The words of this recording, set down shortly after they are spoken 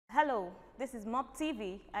Hello, this is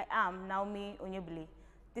Mobtv. I am Naomi Onyebili.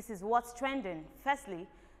 This is what's trending. Firstly,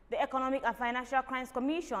 the Economic and Financial Crimes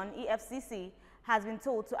Commission, EFCC, has been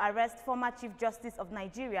told to arrest former Chief Justice of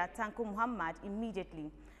Nigeria, Tanko Muhammad,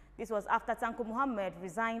 immediately. This was after Tanko Muhammad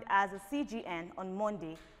resigned as a CJN on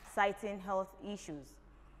Monday, citing health issues.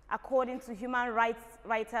 According to Human Rights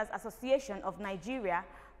Writers Association of Nigeria,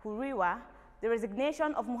 HURIWA, the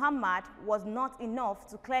resignation of Muhammad was not enough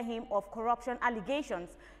to clear him of corruption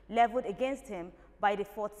allegations leveled against him by the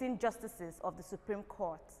 14 justices of the Supreme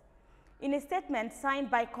Court. In a statement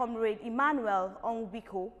signed by Comrade Emmanuel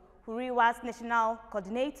Onwubiko, HURIWA's national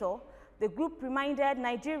coordinator, the group reminded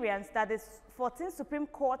Nigerians that the 14 Supreme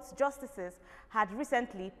Court justices had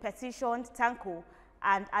recently petitioned Tanko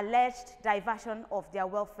and alleged diversion of their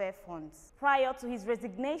welfare funds. Prior to his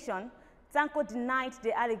resignation, Tanko denied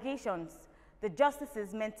the allegations. The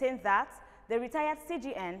justices maintained that the retired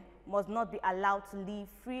CJN must not be allowed to live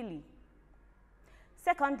freely.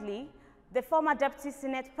 Secondly, the former Deputy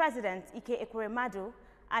Senate President, Ike Ekweremadu,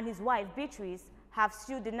 and his wife, Beatrice, have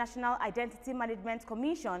sued the National Identity Management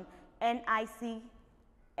Commission, NIMC,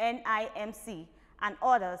 and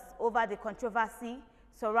others over the controversy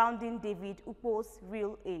surrounding David Ukpo's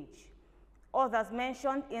real age. Others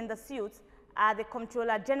mentioned in the suit are the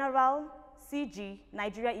Comptroller General, CG,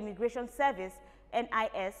 Nigeria Immigration Service,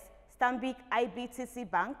 NIS, Stanbic IBTC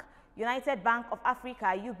Bank, United Bank of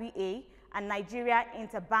Africa, UBA, and Nigeria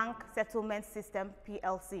Interbank Settlement System,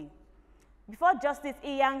 PLC. Before Justice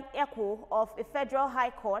Iyan Eko of a federal high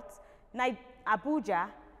court, Abuja,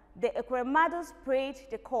 the Ekweremadus prayed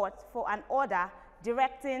the court for an order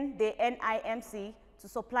directing the NIMC to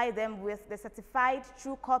supply them with the certified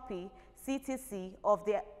true copy, CTC, of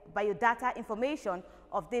the biodata information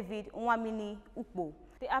of David Nwamini Ukpo.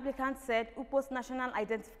 The applicant said Ukpo's national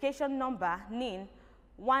identification number, NIN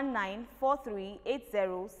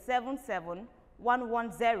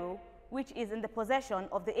 194380771110, which is in the possession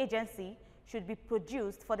of the agency, should be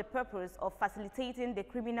produced for the purpose of facilitating the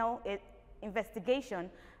criminal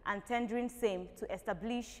investigation and tendering same to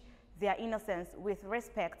establish their innocence with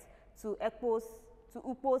respect to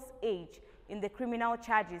Ukpo's age in the criminal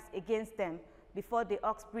charges against them before the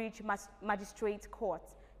Uxbridge Magistrate Court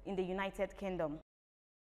in the United Kingdom.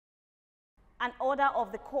 An order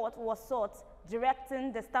of the court was sought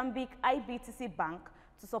directing the Stanbic IBTC Bank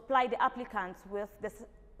to supply the applicants with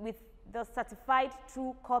the certified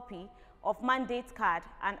true copy of mandate card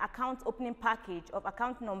and account opening package of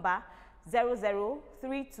account number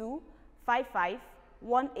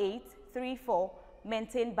 0032551834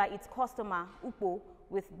 maintained by its customer Ukpo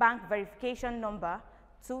with bank verification number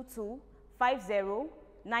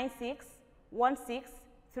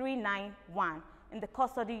 225096163991 in the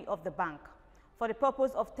custody of the bank for the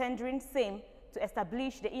purpose of tendering same to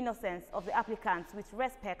establish the innocence of the applicants with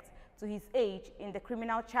respect to his age in the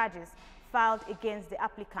criminal charges filed against the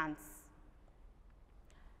applicants.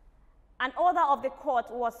 An order of the court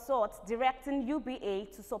was sought directing UBA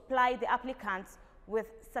to supply the applicants with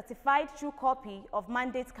certified true copy of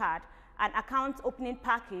mandate card and account opening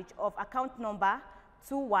package of account number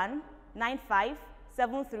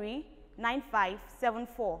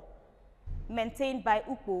 2195739574 maintained by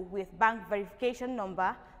Ukpo with bank verification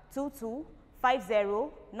number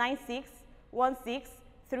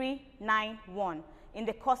 225096163991 in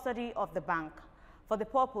the custody of the bank for the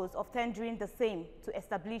purpose of tendering the same to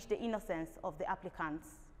establish the innocence of the applicants.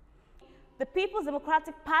 The People's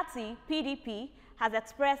Democratic Party, PDP, has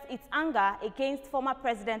expressed its anger against former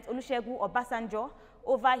President Olusegun Obasanjo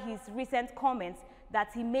over his recent comments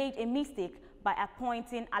that he made a mistake by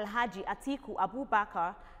appointing Alhaji Atiku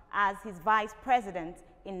Abubakar as his vice president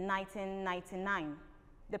in 1999.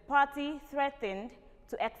 The party threatened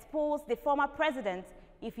to expose the former president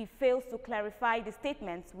if he fails to clarify the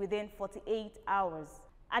statements within 48 hours.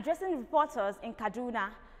 Addressing reporters in Kaduna,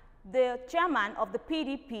 the chairman of the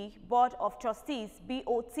PDP Board of Trustees,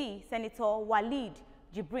 BOT, Senator Walid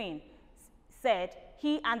Jibrin, said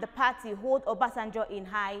he and the party hold Obasanjo in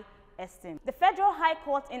high esteem. The Federal High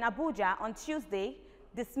Court in Abuja on Tuesday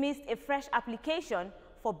dismissed a fresh application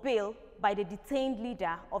for bail by the detained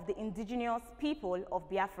leader of the indigenous people of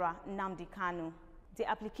Biafra, Nnamdi Kanu. The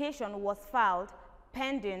application was filed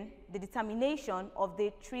pending the determination of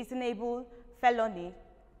the treasonable felony.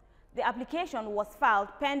 The application was filed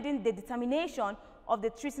pending the determination of the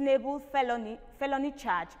treasonable felony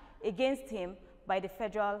charge against him by the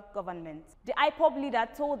federal government. The IPOB leader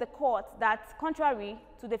told the court that contrary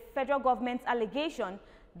to the federal government's allegation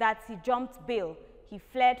that he jumped bail, he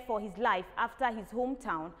fled for his life after his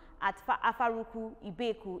hometown at Afaruku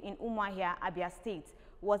Ibeku in Umuahia, Abia State,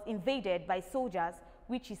 was invaded by soldiers,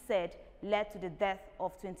 which he said led to the death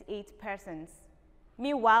of 28 persons.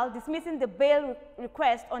 Meanwhile, dismissing the bail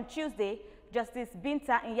request on Tuesday, Justice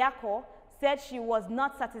Binta Nyako said she was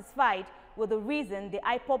not satisfied with the reason the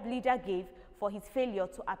IPOB leader gave for his failure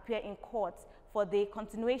to appear in court for the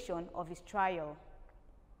continuation of his trial.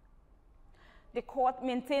 The court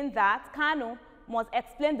maintained that Kanu must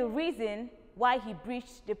explain the reason why he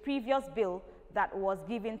breached the previous bill that was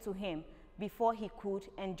given to him before he could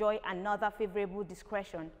enjoy another favorable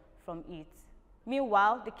discretion from it.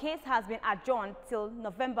 Meanwhile, the case has been adjourned till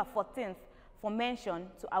November 14th for mention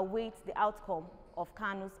to await the outcome of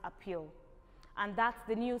Kanu's appeal. And that's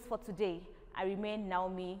the news for today. I remain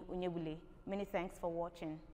Naomi Unyebule. Many thanks for watching.